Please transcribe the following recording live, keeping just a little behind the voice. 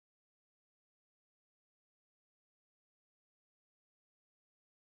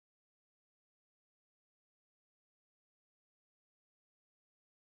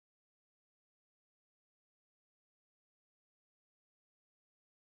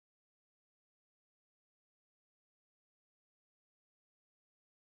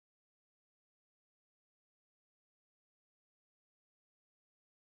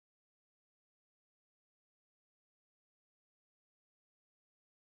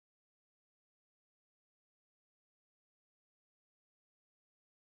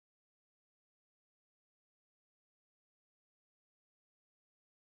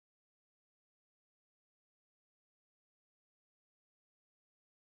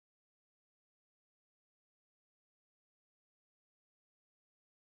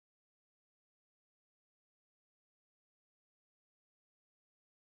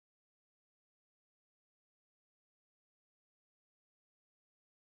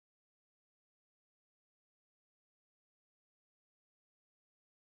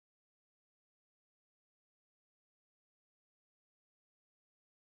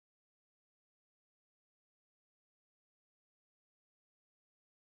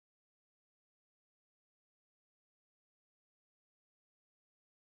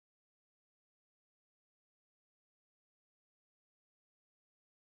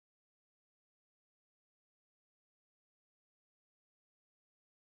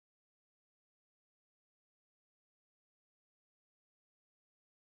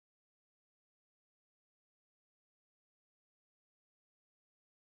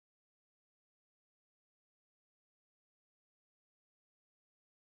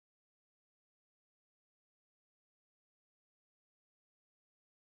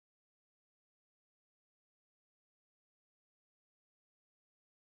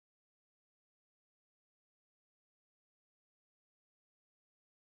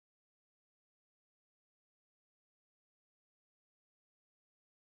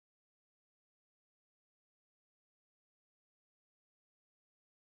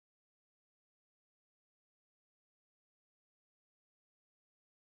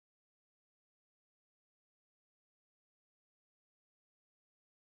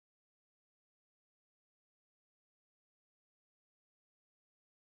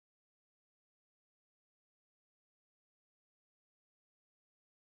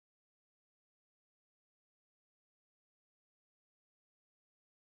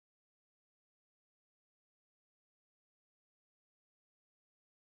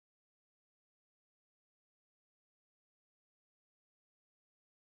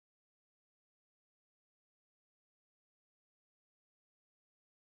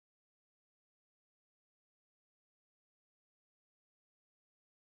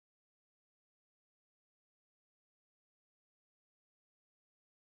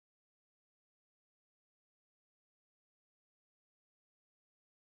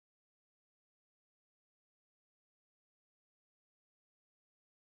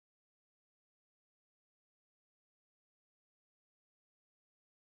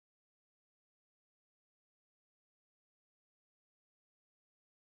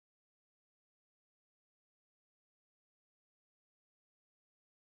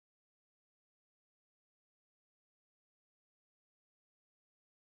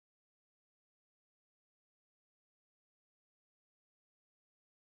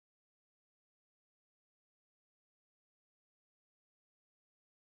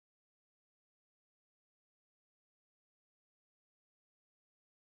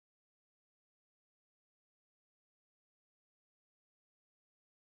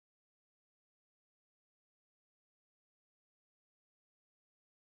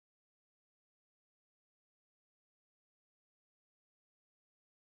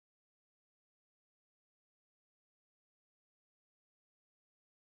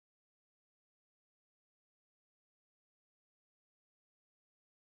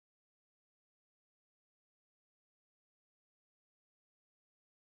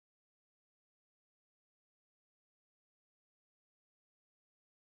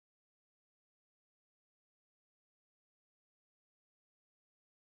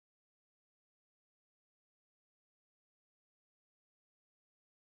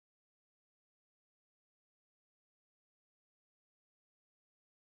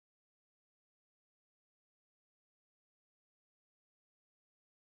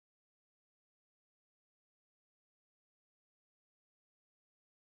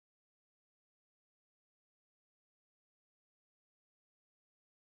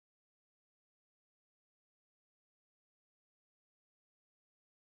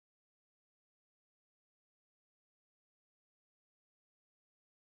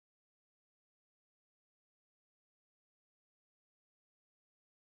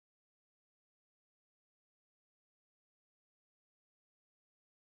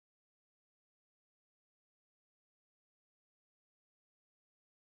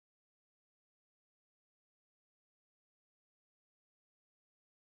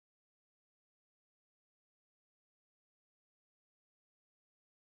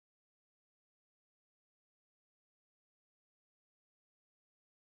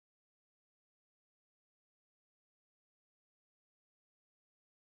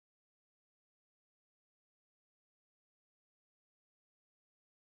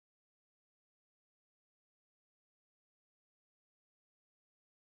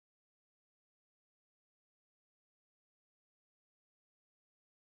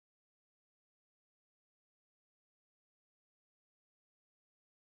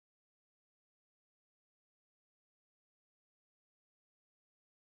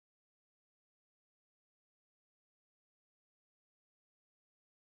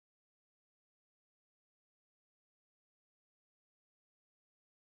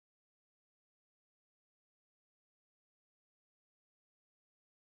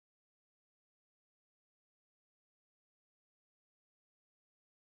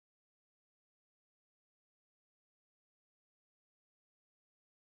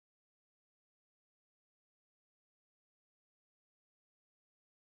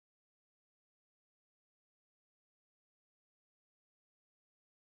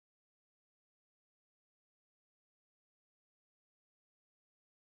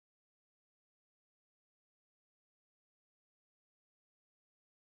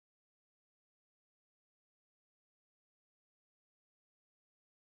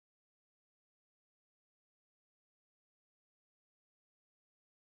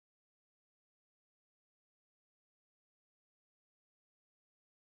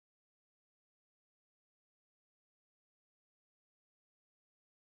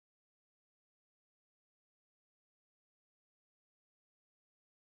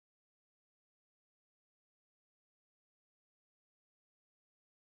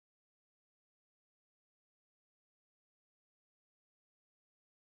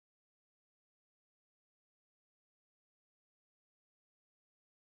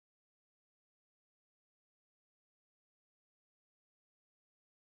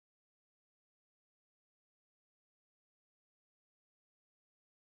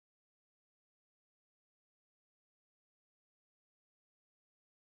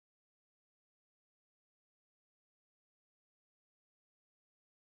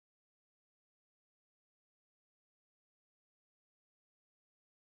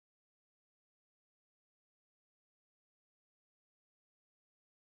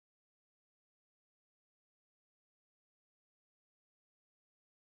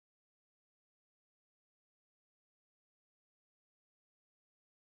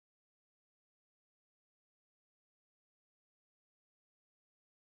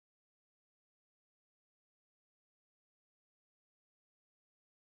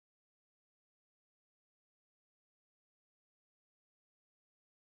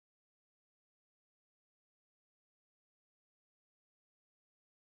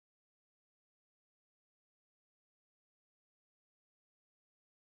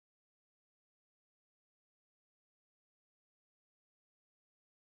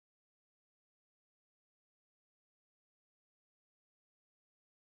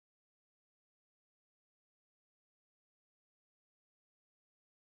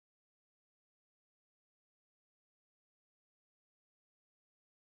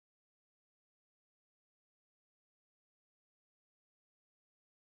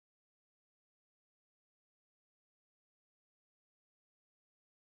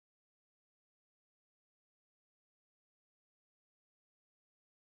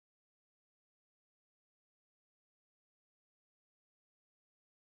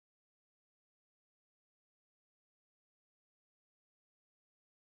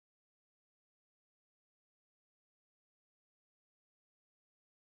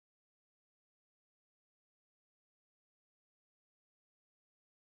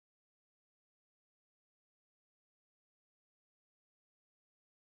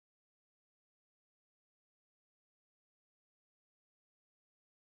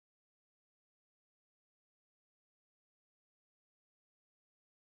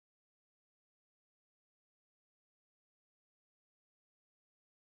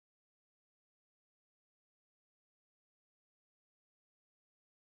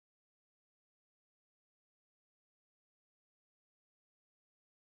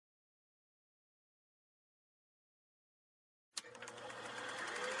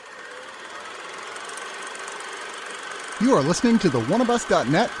You are listening to the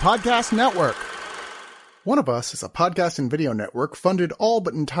oneofus.net podcast network. One of Us is a podcast and video network funded all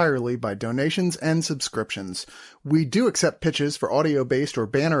but entirely by donations and subscriptions. We do accept pitches for audio-based or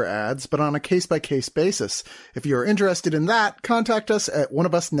banner ads, but on a case-by-case basis. If you are interested in that, contact us at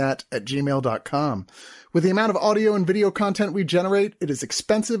oneofusnet@gmail.com. With the amount of audio and video content we generate, it is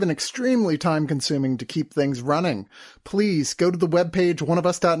expensive and extremely time-consuming to keep things running. Please go to the webpage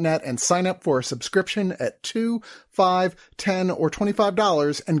oneofus.net and sign up for a subscription at $2, $5, $10, or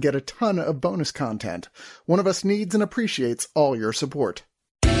 $25 and get a ton of bonus content. One of Us needs and appreciates all your support.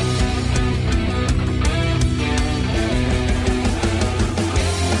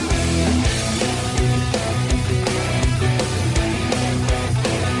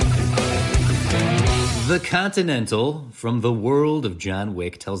 The Continental, from the world of John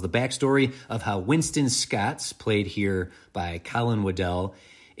Wick, tells the backstory of how Winston Scott's, played here by Colin Waddell,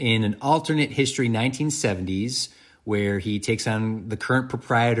 in an alternate history 1970s, where he takes on the current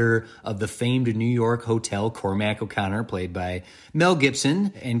proprietor of the famed New York hotel, Cormac O'Connor, played by Mel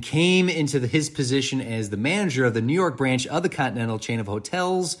Gibson, and came into his position as the manager of the New York branch of the Continental chain of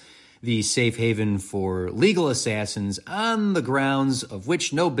hotels, the safe haven for legal assassins, on the grounds of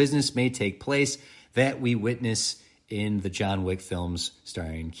which no business may take place, that we witness in the John Wick films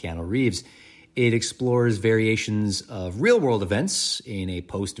starring Keanu Reeves. It explores variations of real-world events in a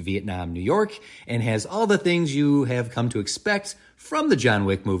post-Vietnam New York and has all the things you have come to expect from the John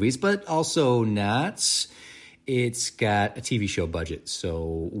Wick movies, but also not. It's got a TV show budget,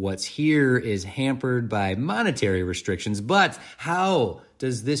 so what's here is hampered by monetary restrictions. But how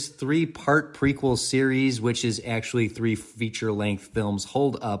does this 3-part prequel series, which is actually 3 feature-length films,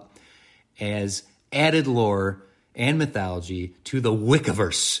 hold up as added lore and mythology to the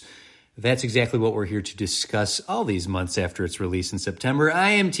Wickiverse? That's exactly what we're here to discuss all these months after its release in September.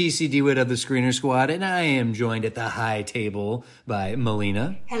 I am TC DeWitt of the Screener Squad, and I am joined at the high table by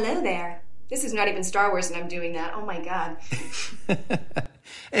Melina. Hello there. This is not even Star Wars, and I'm doing that. Oh, my God.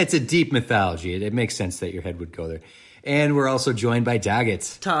 It's a deep mythology. It makes sense that your head would go there. And we're also joined by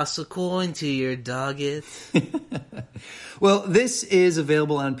Doggett. Toss a coin to your Doggett. Well, this is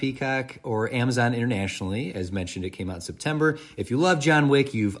available on Peacock or Amazon internationally. As mentioned, it came out in September. If you love John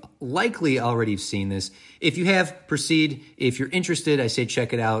Wick, you've likely already seen this. If you have, proceed. If you're interested, I say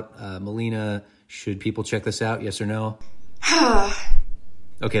check it out. Melina, should people check this out? Yes or no?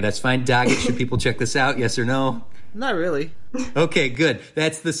 Okay, that's fine. Doggett, should people check this out? Yes or no? Not really. Okay, good.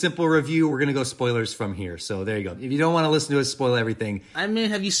 That's the simple review. We're going to go spoilers from here. So there you go. If you don't want to listen to us spoil everything. I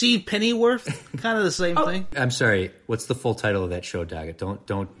mean, have you seen Pennyworth? Kind of the same thing. I'm sorry. What's the full title of that show, Doggett? Don't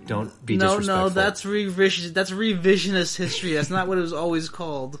be disrespectful. No, that's revisionist history. That's not what it was always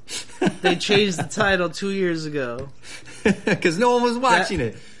called. They changed the title 2 years ago. Because no one was watching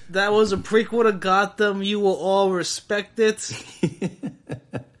it. That was a prequel to Gotham. You will all respect it.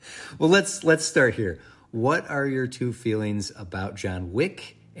 Well, let's start here. What are your 2 feelings about John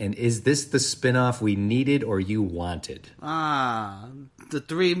Wick? And is this the spinoff we needed or you wanted? The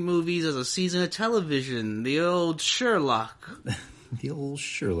 3 movies as a season of television. The old Sherlock. The old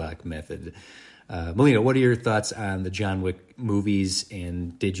Sherlock method. Melina, what are your thoughts on the John Wick movies,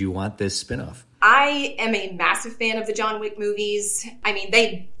 and did you want this spinoff? I am a massive fan of the John Wick movies. I mean,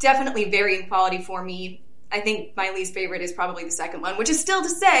 they definitely vary in quality for me. I think my least favorite is probably the second one, which is still to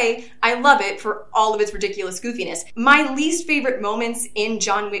say, I love it for all of its ridiculous goofiness. My least favorite moments in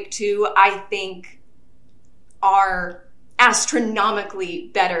John Wick 2, I think, are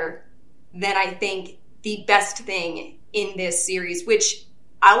astronomically better than I think the best thing in this series, which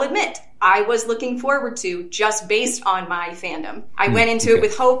I'll admit, I was looking forward to just based on my fandom. I went into it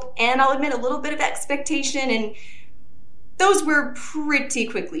with hope, and I'll admit a little bit of expectation, and those were pretty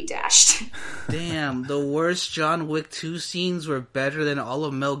quickly dashed. Damn, the worst John Wick 2 scenes were better than all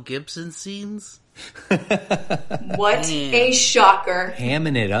of Mel Gibson's scenes? What a shocker.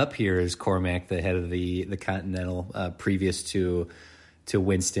 Hamming it up here is Cormac, the head of the Continental, previous to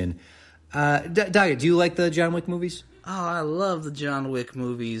Winston. Doggett, do you like the John Wick movies? Oh, I love the John Wick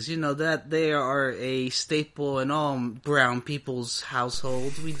movies. You know, that they are a staple in all brown people's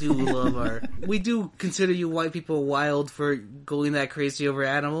households. We do consider you white people wild for going that crazy over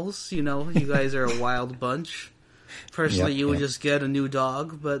animals. You know, you guys are a wild bunch. Personally, you would just get a new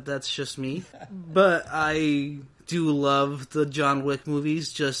dog, but that's just me. But I do love the John Wick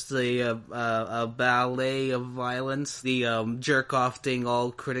movies, just a ballet of violence. The jerk-off thing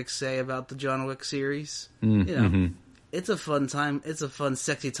all critics say about the John Wick series. You know. It's a fun time. It's a fun,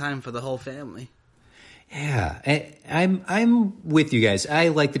 sexy time for the whole family. Yeah, I'm with you guys. I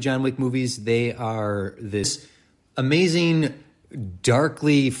like the John Wick movies. They are this amazing,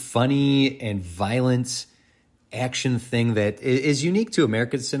 darkly funny and violent action thing that is unique to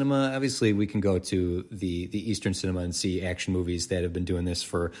American cinema. Obviously, we can go to the Eastern cinema and see action movies that have been doing this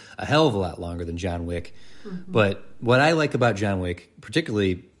for a hell of a lot longer than John Wick. But what I like about John Wick,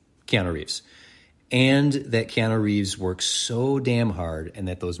 particularly Keanu Reeves, and that Keanu Reeves works so damn hard, and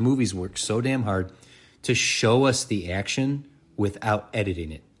that those movies work so damn hard to show us the action without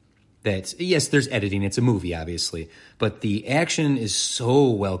editing it. That, yes, there's editing. It's a movie, obviously. But the action is so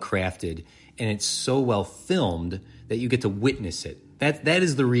well crafted and it's so well filmed that you get to witness it. That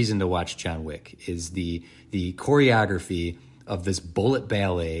is the reason to watch John Wick, is the choreography of this bullet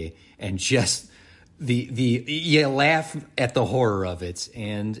ballet, and just you laugh at the horror of it.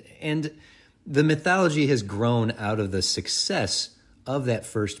 And the mythology has grown out of the success of that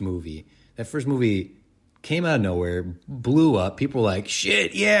first movie. That first movie came out of nowhere, blew up. People were like,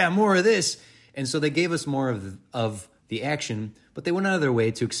 shit, yeah, more of this. And so they gave us more of the action, but they went out of their way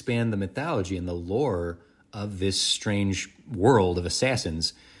to expand the mythology and the lore of this strange world of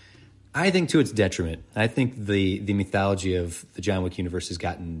assassins. I think to its detriment. I think the mythology of the John Wick universe has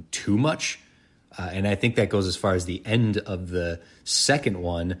gotten too much. And I think that goes as far as the end of the second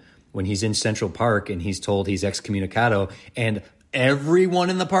one, when he's in Central Park and he's told he's excommunicado, and everyone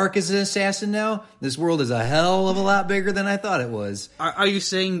in the park is an assassin now. This world is a hell of a lot bigger than I thought it was. Are you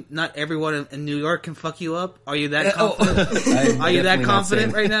saying not everyone in New York can fuck you up? Are you that confident? Are you that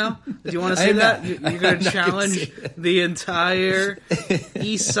confident right now? Do you want to say that? You're going to challenge the entire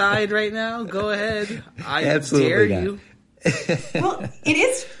East Side right now? Go ahead. I dare you. Well, it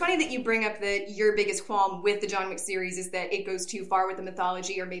is funny that you bring up that your biggest qualm with the John Wick series is that it goes too far with the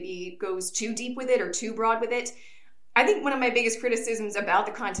mythology, or maybe goes too deep with it or too broad with it. I think one of my biggest criticisms about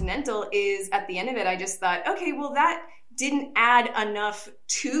the Continental is at the end of it, I just thought, okay, well, that didn't add enough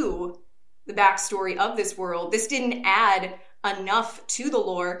to the backstory of this world. This didn't add enough to the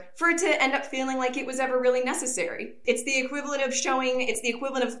lore for it to end up feeling like it was ever really necessary. It's the equivalent of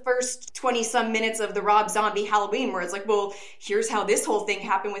the first 20 some minutes of the Rob Zombie Halloween, where it's like, well, here's how this whole thing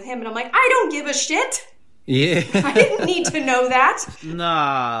happened with him. And I'm like, I don't give a shit. Yeah. I didn't need to know that.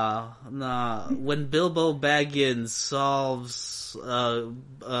 Nah. When Bilbo Baggins solves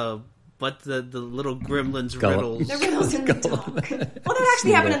but the little gremlins riddles. The riddles in the dark. Well, that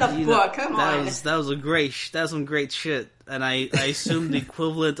actually happened in the book. Come on. That was some great shit. And I assume the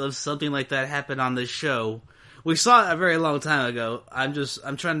equivalent of something like that happened on this show. We saw it a very long time ago. I'm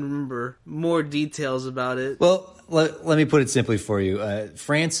trying to remember more details about it. Well, let me put it simply for you.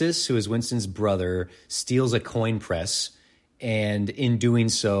 Francis, who is Winston's brother, steals a coin press, and in doing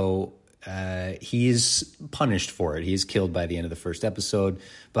so, he is punished for it. He is killed by the end of the first episode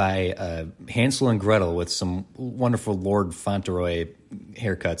by Hansel and Gretel with some wonderful Lord Fauntleroy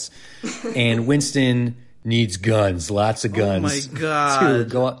haircuts. And Winston needs guns, lots of guns. Oh my God. To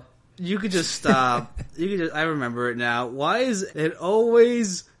go up. You could just stop. I remember it now. Why is it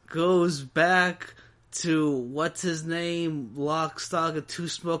always goes back to what's his name? Lock, Stock, and Two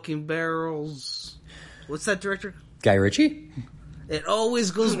Smoking Barrels. What's that director? Guy Ritchie? It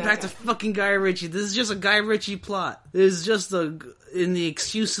always goes back to fucking Guy Ritchie. This is just a Guy Ritchie plot. There's just in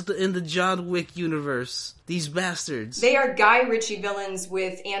the John Wick universe. These bastards. They are Guy Ritchie villains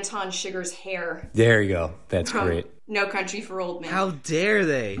with Anton Chigurh's hair. There you go. That's great. No Country for Old Men. How dare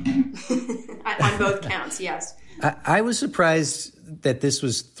they? On both counts, yes. I was surprised that this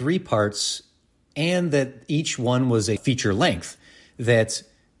was 3 parts and that each one was a feature length. That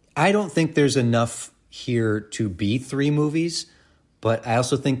I don't think there's enough here to be 3 movies, but I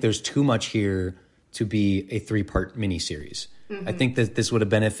also think there's too much here to be a 3-part miniseries. Mm-hmm. I think that this would have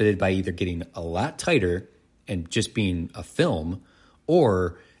benefited by either getting a lot tighter and just being a film,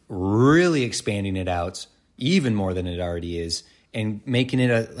 or really expanding it out even more than it already is and making it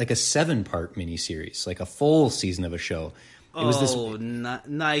a 7-part miniseries, like a full season of a show.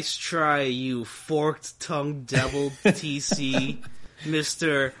 Nice try, you forked-tongued devil, TC.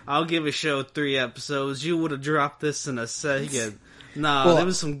 Mister, I'll give a show 3 episodes. You would have dropped this in a second.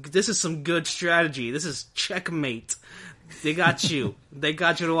 This is some good strategy. This is checkmate. They got you. They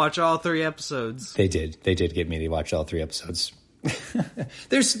got you to watch all 3 episodes. They did. They did get me to watch all 3 episodes.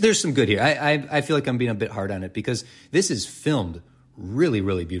 There's some good here. I feel like I'm being a bit hard on it because this is filmed really,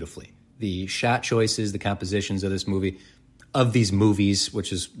 really beautifully. The shot choices, the compositions of these movies,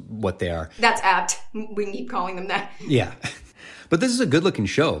 which is what they are. That's apt. We keep calling them that. Yeah. But this is a good-looking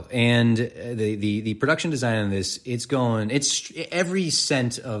show, and the production design on this, it's every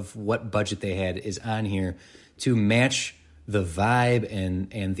cent of what budget they had is on here to match the vibe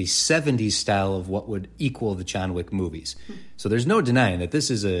and the 70s style of what would equal the John Wick movies. So there's no denying that this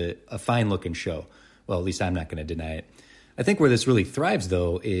is a fine-looking show. Well, at least I'm not going to deny it. I think where this really thrives,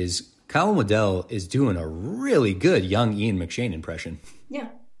 though, is Colin Waddell is doing a really good young Ian McShane impression. Yeah.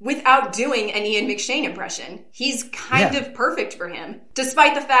 Without doing an Ian McShane impression. He's kind of perfect for him,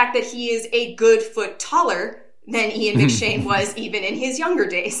 despite the fact that he is a good foot taller than Ian McShane was even in his younger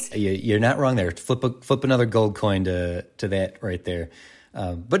days. You're not wrong there. Flip another gold coin to that right there.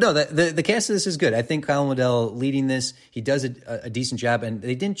 But no, the cast of this is good. I think Colin Waddell leading this, he does a decent job. And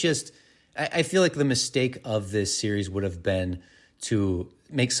they didn't just... I feel like the mistake of this series would have been to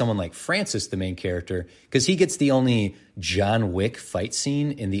make someone like Francis the main character, because he gets the only John Wick fight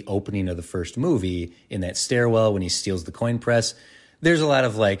scene in the opening of the first movie in that stairwell when he steals the coin press. There's a lot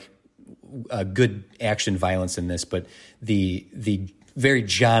of good action violence in this, but the very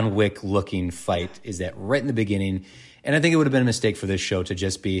John Wick looking fight is that right in the beginning. And I think it would have been a mistake for this show to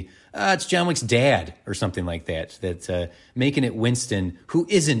just be, it's John Wick's dad or something like that. That making it Winston, who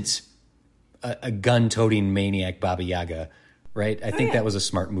isn't a gun-toting maniac Baba Yaga, right? I think that was a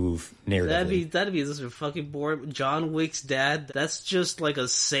smart move narratively. That'd be just fucking boring. John Wick's dad, that's just like a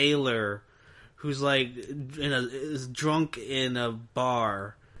sailor who's is drunk in a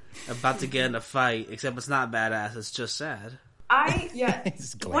bar about to get in a fight, except it's not badass, it's just sad.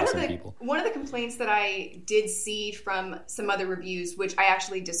 One of the complaints that I did see from some other reviews, which I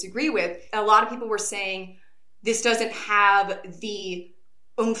actually disagree with, a lot of people were saying this doesn't have the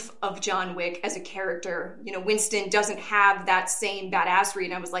oomph of John Wick as a character. Winston doesn't have that same badassery.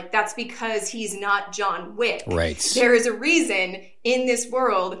 And I was like, that's because he's not John Wick. Right. There is a reason in this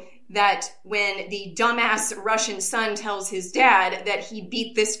world that when the dumbass Russian son tells his dad that he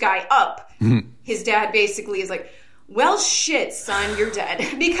beat this guy up, his dad basically is like, well, shit, son, you're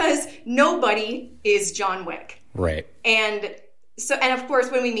dead. Because nobody is John Wick. Right. And of course,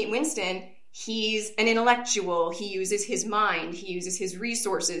 when we meet Winston, he's an intellectual. He uses his mind. He uses his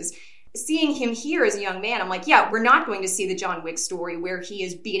resources. Seeing him here as a young man, I'm like, yeah, we're not going to see the John Wick story where he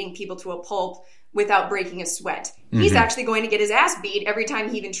is beating people to a pulp without breaking a sweat. Mm-hmm. He's actually going to get his ass beat every time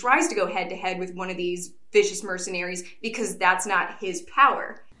he even tries to go head-to-head with one of these vicious mercenaries, because that's not his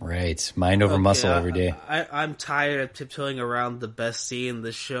power. Right. Mind over muscle every day. I'm tired of tiptoeing around the best scene in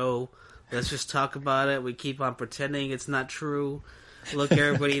the show. Let's just talk about it. We keep on pretending it's not true. Look,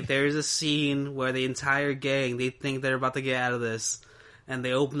 everybody, there's a scene where the entire gang, they think they're about to get out of this, and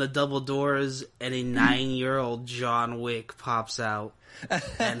they open the double doors, and a 9-year-old John Wick pops out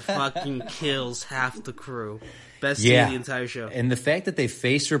and fucking kills half the crew. Best scene of the entire show. And the fact that they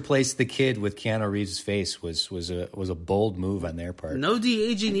face replaced the kid with Keanu Reeves' face was a bold move on their part. No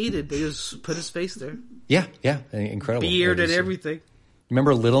de-aging needed. They just put his face there. Yeah, incredible. Beard and everything.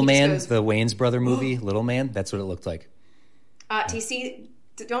 Remember Little Man, the Wayans brother movie, Little Man? That's what it looked like. TC,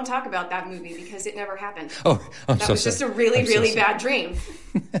 don't talk about that movie because it never happened. Oh, that was just a really, really bad dream.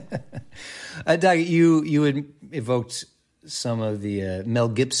 Doug, you had evoked some of the Mel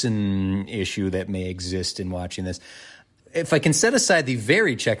Gibson issue that may exist in watching this. If I can set aside the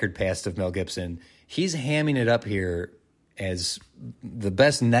very checkered past of Mel Gibson, he's hamming it up here as the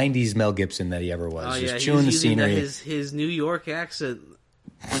best 90s Mel Gibson that he ever was. Just chewing the scenery. His New York accent.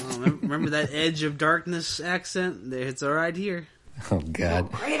 Remember that Edge of Darkness accent? It's all right here. Oh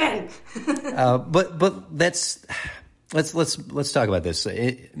God, Raven. but let's talk about this.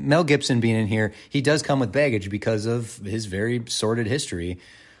 Mel Gibson being in here, he does come with baggage because of his very sordid history,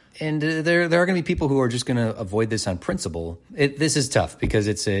 and there are going to be people who are just going to avoid this on principle. This is tough because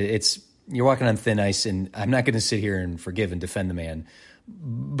it's you're walking on thin ice, and I'm not going to sit here and forgive and defend the man,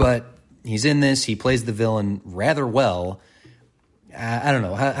 but he's in this. He plays the villain rather well. I don't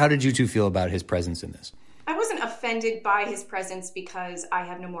know. How did you two feel about his presence in this? I wasn't offended by his presence because I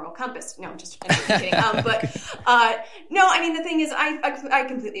have no moral compass. No, I'm just kidding. No, I mean, the thing is, I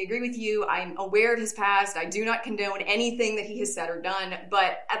completely agree with you. I'm aware of his past. I do not condone anything that he has said or done.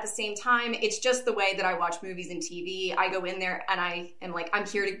 But at the same time, it's just the way that I watch movies and TV. I go in there and I am like, I'm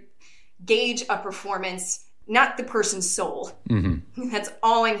here to gauge a performance, not the person's soul. Mm-hmm. That's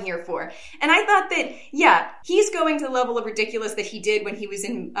all I'm here for. And I thought that, he's going to the level of ridiculous that he did when he was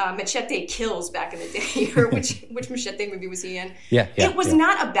in Machete Kills back in the day. Or which Machete movie was he in? It was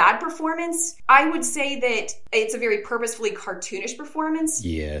not a bad performance. I would say that it's a very purposefully cartoonish performance.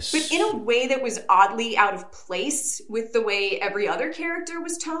 Yes. But in a way that was oddly out of place with the way every other character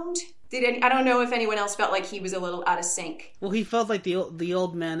was toned. I don't know if anyone else felt like he was a little out of sync. Well, he felt like the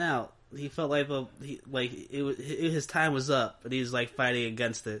old man out. He felt like his time was up, but he's like fighting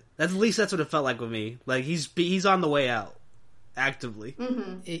against it. At least that's what it felt like with me. Like he's on the way out, actively.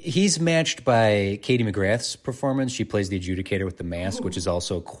 Mm-hmm. He's matched by Katie McGrath's performance. She plays the adjudicator with the mask, which is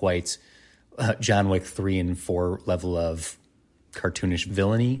also quite John Wick 3 and 4 level of cartoonish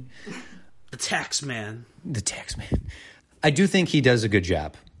villainy. The tax man. I do think he does a good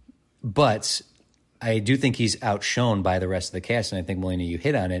job. But I do think he's outshone by the rest of the cast, and I think, Melina, you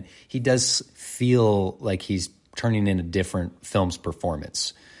hit on it. He does feel like he's turning in a different film's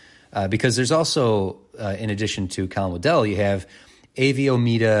performance. Because there's also, in addition to Colin Waddell, you have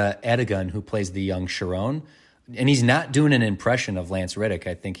Aviomeda Adigun, who plays the young Sharon. And he's not doing an impression of Lance Reddick.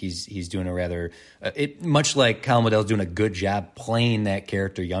 I think he's doing a rather, much like Colin Waddell's doing a good job playing that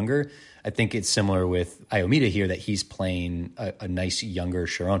character younger. I think it's similar with Iomida here, that he's playing a nice younger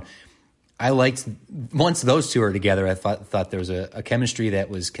Sharon. I liked, once those two are together, I thought there was a chemistry that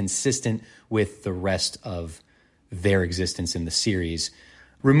was consistent with the rest of their existence in the series.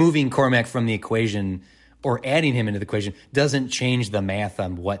 Removing Cormac from the equation or adding him into the equation doesn't change the math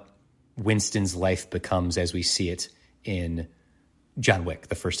on what Winston's life becomes as we see it in John Wick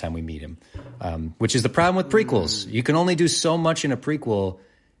the first time we meet him, which is the problem with prequels. You can only do so much in a prequel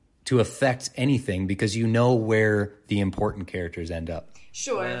to affect anything because you know where the important characters end up.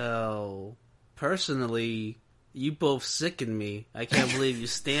 Sure. Well, personally, you both sicken me. I can't believe you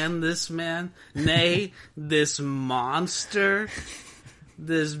stand this man. Nay, this monster,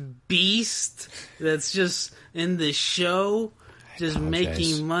 this beast that's just in the show, just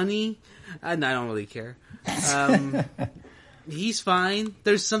making money. I don't really care. He's fine.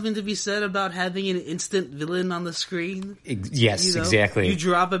 There's something to be said about having an instant villain on the screen. Yes, exactly. You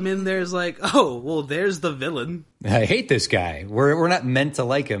drop him in there, it's like, oh, well, there's the villain. I hate this guy. We're not meant to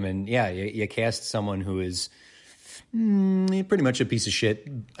like him. And yeah, you cast someone who is pretty much a piece of shit.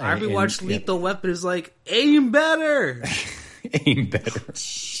 I rewatched Lethal Weapon, is like, aim better. Aim better.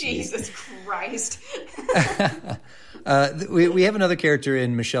 Jesus Christ. We have another character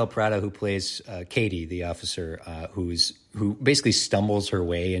in Michelle Prada who plays Katie, the officer, who basically stumbles her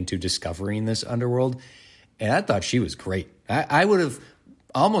way into discovering this underworld. And I thought she was great. I would have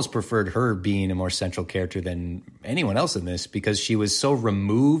almost preferred her being a more central character than anyone else in this because she was so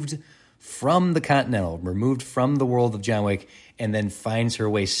removed from the Continental, removed from the world of John Wick, and then finds her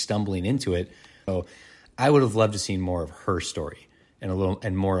way stumbling into it. So I would have loved to see more of her story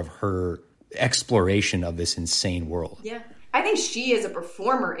and more of her exploration of this insane world. Yeah. I think she as a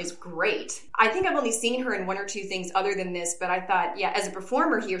performer is great. I think I've only seen her in one or two things other than this, but I thought, yeah, as a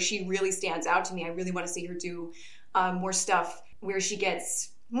performer here, she really stands out to me. I really want to see her do more stuff where she gets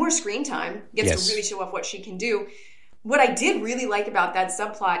more screen time, gets to really show off what she can do. What I did really like about that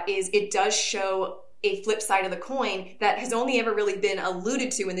subplot is it does show a flip side of the coin that has only ever really been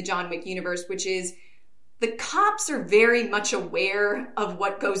alluded to in the John Wick universe, which is the cops are very much aware of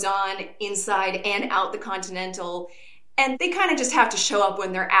what goes on inside and out the Continental, and they kind of just have to show up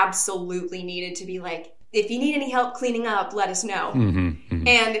when they're absolutely needed to be like, if you need any help cleaning up, let us know.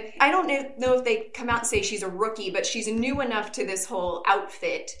 And I don't know if they come out and say she's a rookie, but she's new enough to this whole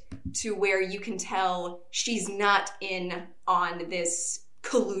outfit to where you can tell she's not in on this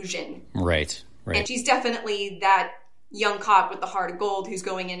collusion. Right. And she's definitely that young cop with the heart of gold who's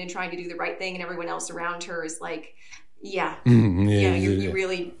going in and trying to do the right thing, and everyone else around her is like, you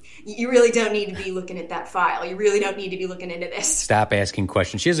really don't need to be looking at that file. You really don't need to be looking into this. Stop asking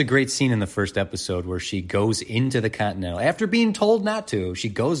questions. She has a great scene in the first episode where she goes into the Continental. After being told not to, she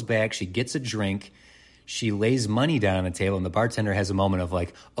goes back, she gets a drink, she lays money down on the table, and the bartender has a moment of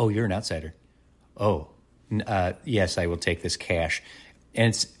like, oh, you're an outsider. Oh, yes, I will take this cash. And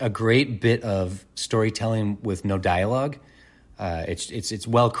it's a great bit of storytelling with no dialogue. It's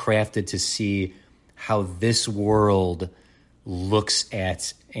well crafted to see how this world looks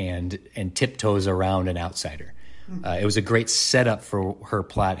at and tiptoes around an outsider. It was a great setup for her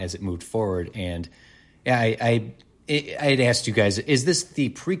plot as it moved forward. And I had asked you guys, is this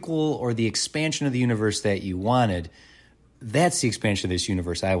the prequel or the expansion of the universe that you wanted? That's the expansion of this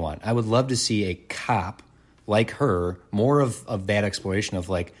universe I want. I would love to see a cop like her, more of that exploration of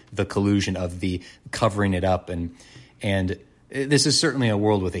like the collusion, of the covering it up. And this is certainly a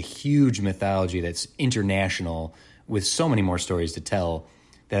world with a huge mythology that's international with so many more stories to tell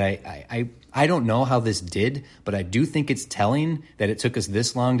that I don't know how this did, but I do think it's telling that it took us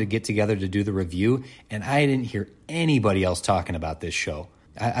this long to get together to do the review. And I didn't hear anybody else talking about this show.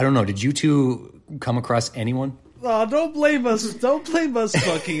 I don't know. Did you two come across anyone? Oh, don't blame us. Don't blame us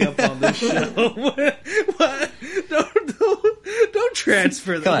fucking up on this show. What? Don't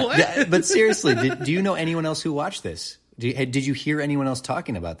transfer that. But seriously, do you know anyone else who watched this? Did you hear anyone else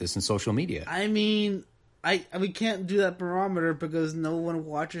talking about this in social media? I mean, we can't do that barometer because no one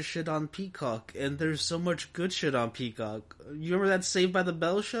watches shit on Peacock, and there's so much good shit on Peacock. You remember that Saved by the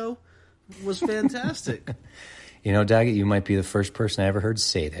Bell show? It was fantastic. You know, Daggett, you might be the first person I ever heard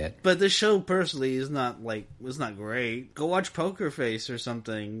say that. But the show personally is not great. Go watch Poker Face or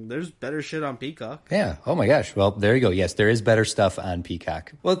something. There's better shit on Peacock. Yeah. Oh my gosh. Well, there you go. Yes, there is better stuff on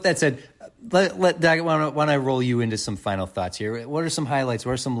Peacock. Well, that said, let Daggett, why don't I roll you into some final thoughts here? What are some highlights?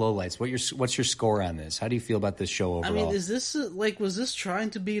 What are some lowlights? What's your score on this? How do you feel about this show overall? I mean, is this was this trying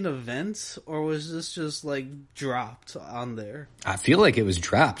to be an event, or was this just dropped on there? I feel like it was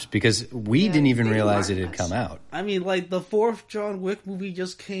dropped because we didn't even realize it had come out. I mean, the fourth John Wick movie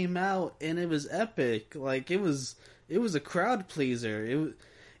just came out and it was epic. It was a crowd pleaser.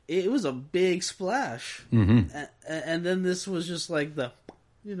 It was a big splash. Mm-hmm. And then this was just this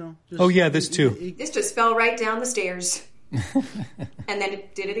too. This just fell right down the stairs. And then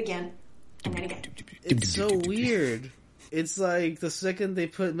it did it again. And then again. It's so weird. It's like the second they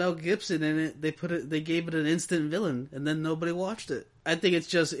put Mel Gibson in it, they gave it an instant villain, and then nobody watched it. I think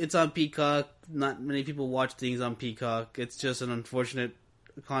it's on Peacock. Not many people watch things on Peacock. It's just an unfortunate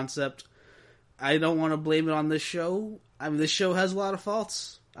concept. I don't want to blame it on this show. I mean, this show has a lot of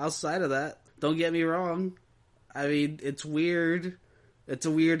faults outside of that. Don't get me wrong. I mean, it's weird. It's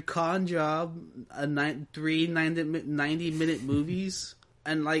a weird con job. 90-minute movies.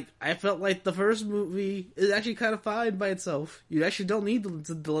 And, I felt like the first movie is actually kind of fine by itself. You actually don't need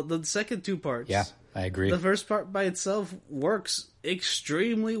the second two parts. Yeah, I agree. The first part by itself works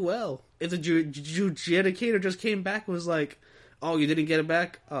extremely well. If the adjudicator just came back and was like, oh, you didn't get it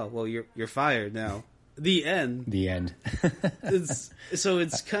back? Oh, well, you're fired now. The end. The end. It's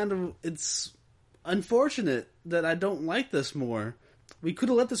unfortunate that I don't like this more. We could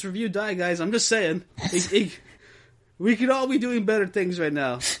have let this review die, guys. I'm just saying. We could all be doing better things right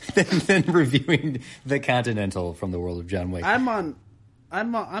now than reviewing the Continental from the world of John Wick. I'm on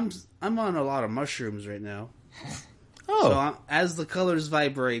a lot of mushrooms right now. Oh. So as the colors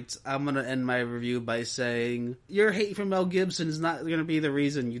vibrate, I'm going to end my review by saying your hate for Mel Gibson is not going to be the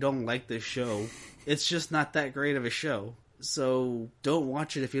reason you don't like this show. It's just not that great of a show. So don't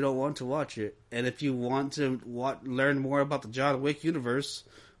watch it if you don't want to watch it. And if you want to learn more about the John Wick universe,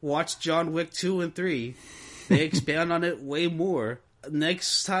 watch John Wick 2 and 3. They expand on it way more.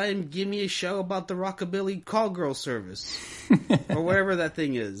 Next time, give me a show about the Rockabilly Call Girl service. Or wherever that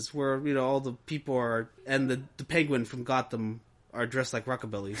thing is, where, all the people are, and the penguin from Gotham are dressed like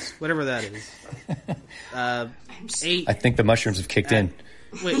Rockabillys. Whatever that is. 8. I think the mushrooms have kicked in.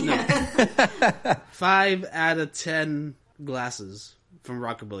 Wait, no. 5 out of 10 glasses from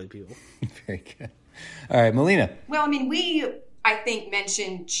Rockabilly people. Very good. All right, Melina. Well, I mean, I think,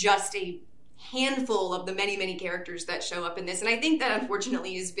 mentioned just a handful of the many, many characters that show up in this. And I think that,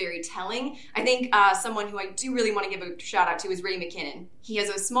 unfortunately, is very telling. I think someone who I do really want to give a shout out to is Ray McKinnon. He has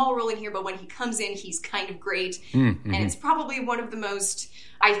a small role in here, but when he comes in, he's kind of great. Mm-hmm. And it's probably one of the most...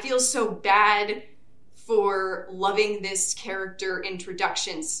 I feel so bad for loving this character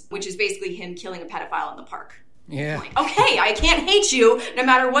introductions, which is basically him killing a pedophile in the park. Yeah. Like, okay, I can't hate you no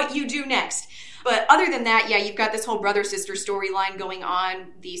matter what you do next. But other than that, yeah, you've got this whole brother-sister storyline going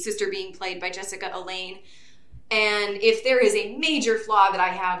on, the sister being played by Jessica Elaine. And if there is a major flaw that I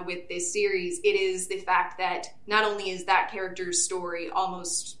have with this series, it is the fact that not only is that character's story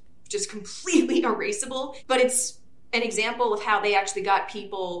almost just completely erasable, but it's an example of how they actually got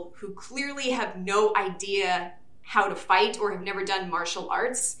people who clearly have no idea how to fight or have never done martial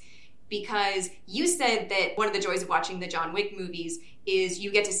arts. Because you said that one of the joys of watching the John Wick movies is you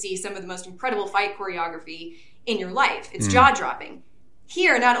get to see some of the most incredible fight choreography in your life. It's jaw-dropping.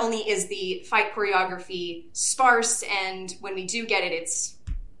 Here, not only is the fight choreography sparse, and when we do get it, it's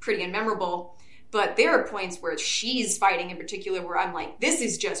pretty unmemorable, but there are points where she's fighting in particular where I'm like, this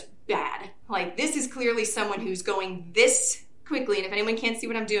is just bad. Like, this is clearly someone who's going this quickly, and if anyone can't see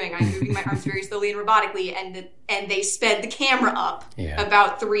what I'm doing, I'm moving my arms very slowly and robotically, and they sped the camera up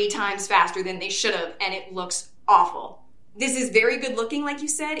about 3 times faster than they should have, and it looks awful. This is very good looking, like you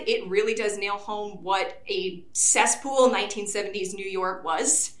said. It really does nail home what a cesspool 1970s New York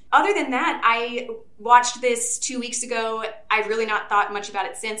was. Other than that, I watched this 2 weeks ago. I've really not thought much about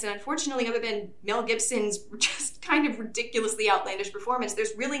it since, and unfortunately, other than Mel Gibson's just kind of ridiculously outlandish performance,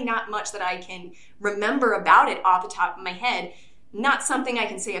 there's really not much that I can remember about it off the top of my head. Not something I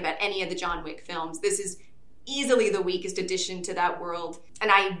can say about any of the John Wick films. This is easily the weakest addition to that world,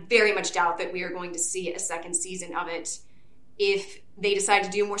 and I very much doubt that we are going to see a second season of it. If they decide to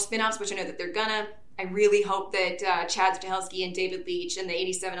do more spin-offs, which I know that they're gonna, I really hope that Chad Stahelski and David Leitch and the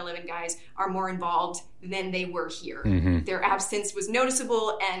 8711 guys are more involved than they were here. Mm-hmm. Their absence was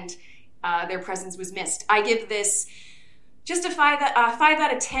noticeable, and their presence was missed. I give this just a 5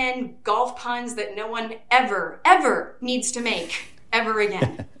 out of 10 golf puns that no one ever needs to make ever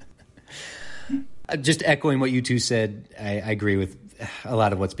again. Just echoing what you two said, I agree with a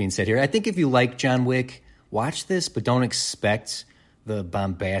lot of what's being said here. I think if you like John Wick, watch this, but don't expect the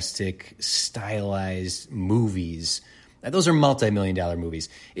bombastic, stylized movies. Those are multi-million-dollar movies.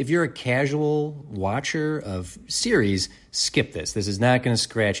 If you're a casual watcher of series, skip this. This is not going to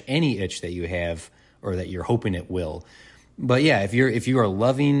scratch any itch that you have or that you're hoping it will. But yeah, if you are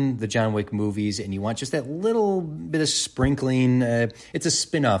loving the John Wick movies and you want just that little bit of sprinkling, it's a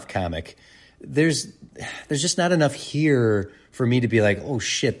spin-off comic. There's just not enough here for me to be like, oh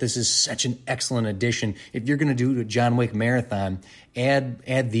shit, this is such an excellent addition. If you're going to do a John Wick marathon,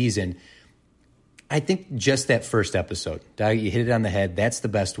 add these in. I think just that first episode, Doug, you hit it on the head. That's the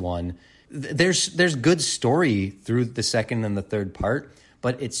best one. There's good story through the second and the third part,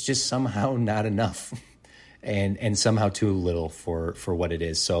 but it's just somehow not enough, and somehow too little for what it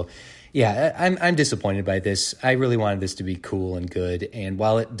is. So, yeah, I'm disappointed by this. I really wanted this to be cool and good, and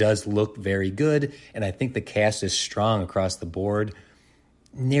while it does look very good, and I think the cast is strong across the board,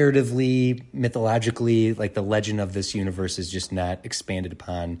 narratively, mythologically, like the legend of this universe is just not expanded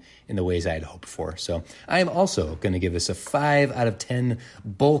upon in the ways I had hoped for. So I am also going to give this a 5 out of 10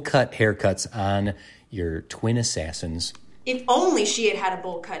 bowl cut haircuts on your twin assassins. If only she had a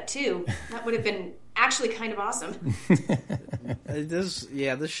bowl cut too. That would have been actually kind of awesome. This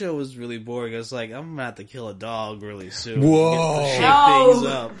show was really boring. I was like, I'm about to kill a dog really soon. Whoa. To shake things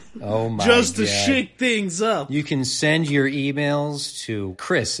up. Oh my Just God. to shake things up. You can send your emails to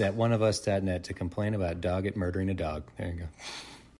Chris at oneofus.net to complain about dog at murdering a dog. There you go.